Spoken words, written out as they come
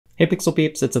Hey Pixel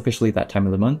peeps, it's officially that time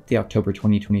of the month. The October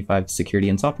 2025 security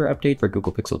and software update for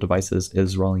Google Pixel devices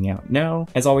is rolling out now.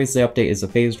 As always, the update is a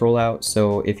phased rollout,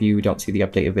 so if you don't see the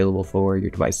update available for your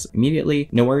device immediately,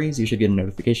 no worries, you should get a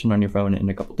notification on your phone in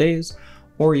a couple days.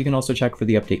 Or you can also check for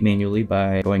the update manually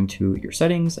by going to your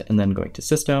settings and then going to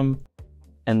System,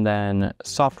 and then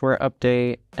Software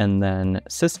Update, and then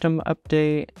System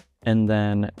Update, and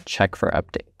then check for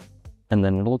update, and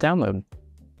then it'll download.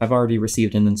 I've already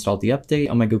received and installed the update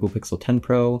on my Google Pixel 10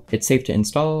 Pro. It's safe to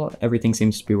install, everything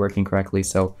seems to be working correctly,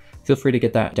 so feel free to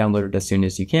get that downloaded as soon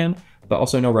as you can, but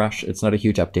also no rush, it's not a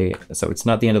huge update, so it's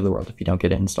not the end of the world if you don't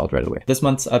get it installed right away. This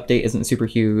month's update isn't super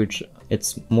huge,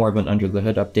 it's more of an under the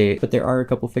hood update, but there are a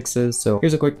couple fixes, so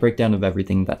here's a quick breakdown of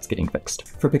everything that's getting fixed.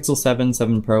 For Pixel 7,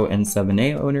 7 Pro, and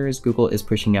 7a owners, Google is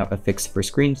pushing out a fix for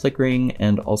screen flickering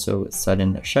and also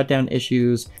sudden shutdown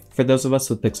issues. For those of us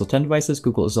with Pixel 10 devices,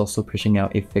 Google is also pushing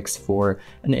out a fix for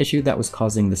an issue that was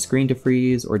causing the screen to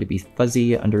freeze or to be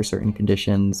fuzzy under certain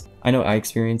conditions. I know I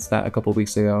experienced that a couple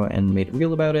weeks ago and made it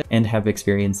real about it, and have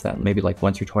experienced that maybe like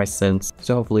once or twice since,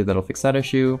 so hopefully that'll fix that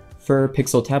issue. For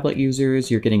Pixel tablet users,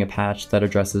 you're getting a patch that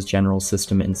addresses general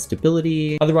system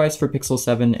instability. Otherwise, for Pixel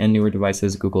 7 and newer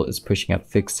devices, Google is pushing out a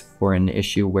fix for an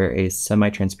issue where a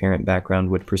semi-transparent background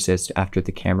would persist after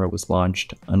the camera was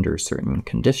launched under certain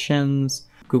conditions.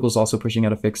 Google's also pushing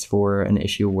out a fix for an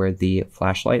issue where the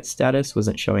flashlight status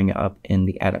wasn't showing up in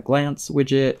the at a glance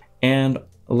widget. And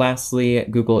lastly,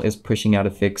 Google is pushing out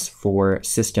a fix for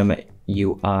System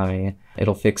UI.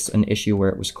 It'll fix an issue where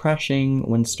it was crashing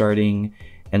when starting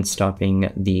and stopping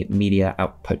the media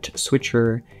output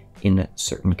switcher in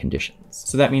certain conditions.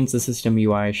 So that means the System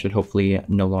UI should hopefully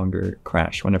no longer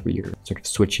crash whenever you're sort of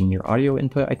switching your audio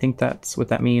input. I think that's what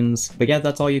that means. But yeah,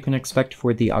 that's all you can expect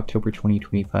for the October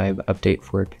 2025 update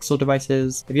for Pixel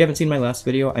devices. If you haven't seen my last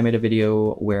video, I made a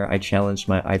video where I challenged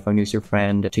my iPhone user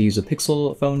friend to use a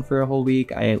Pixel phone for a whole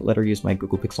week. I let her use my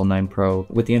Google Pixel 9 Pro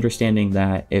with the understanding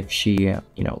that if she,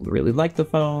 really liked the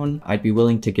phone, I'd be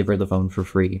willing to give her the phone for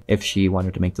free if she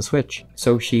wanted to make the switch.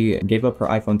 So she gave up her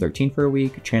iPhone 13 for a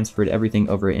week, transferred everything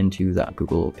over into the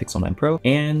Google Pixel 9 Pro,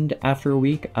 and after a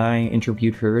week I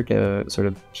interviewed her to sort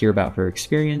of hear about her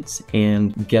experience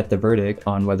and get the verdict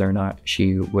on whether or not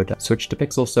she would switch to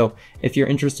Pixel. So if you're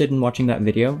interested in watching that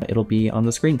video, it'll be on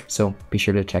the screen, so be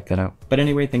sure to check that out. But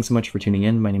anyway, thanks so much for tuning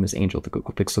in. My name is Angel, the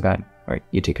Google Pixel Guy. Alright,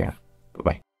 you take care.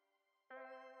 Bye-bye.